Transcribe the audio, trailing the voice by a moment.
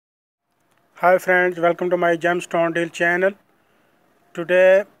Hi friends, welcome to my Gemstone deal channel.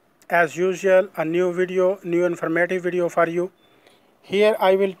 Today as usual a new informative video for you. Here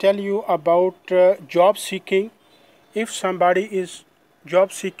I will tell you about job seeking. If somebody is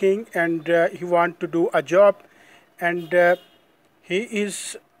job seeking and he want to do a job and he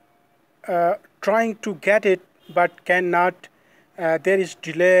is trying to get it but cannot, there is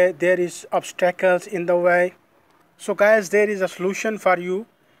delay, there is obstacles in the way. So guys, there is a solution for you.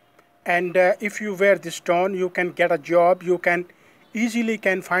 And if you wear this stone, you can get a job. You can easily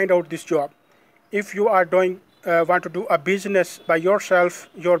find out this job. If you are doing want to do a business by yourself,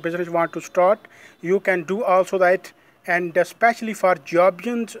 your business want to start, you can do also that. And especially for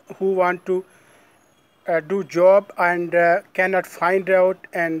jobbians who want to do job and cannot find out,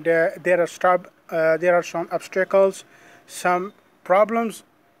 and there are some obstacles, some problems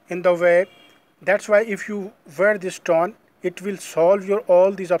in the way. That's why if you wear this stone, it will solve your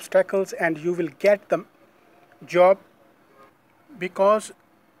all these obstacles and you will get the job, because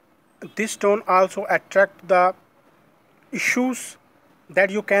this stone also attract the issues that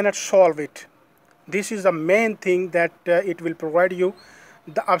you cannot solve it. This is the main thing that it will provide you.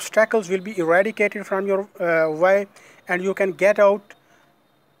 The obstacles will be eradicated from your way, and you can get out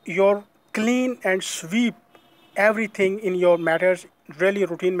your clean and sweep everything in your matters, really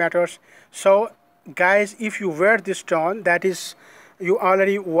routine matters. So guys, if you wear this stone, that is you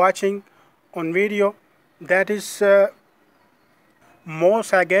already watching on video, that is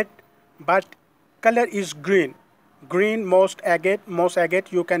moss agate, but color is green moss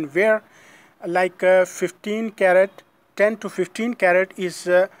agate. You can wear like 15 carat, 10 to 15 carat is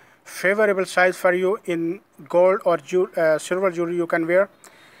favorable size for you. In gold or silver jewelry you can wear.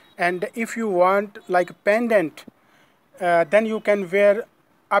 And if you want like pendant, then you can wear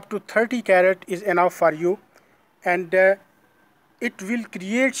up to 30 carat is enough for you, and it will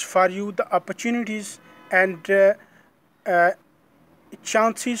create for you the opportunities and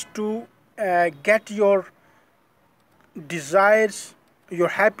chances to get your desires, your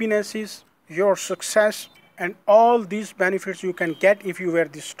happinesses, your success, and all these benefits you can get if you wear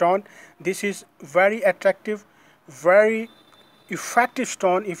this stone. This is very attractive, very effective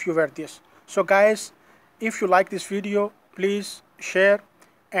stone if you wear this. So guys, if you like this video, please share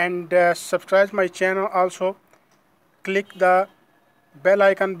and subscribe my channel. Also click the bell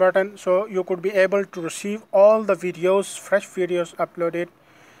icon button so you could be able to receive all the videos, fresh videos uploaded,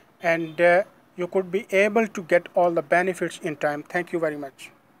 and you could be able to get all the benefits in time. Thank you very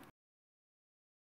much.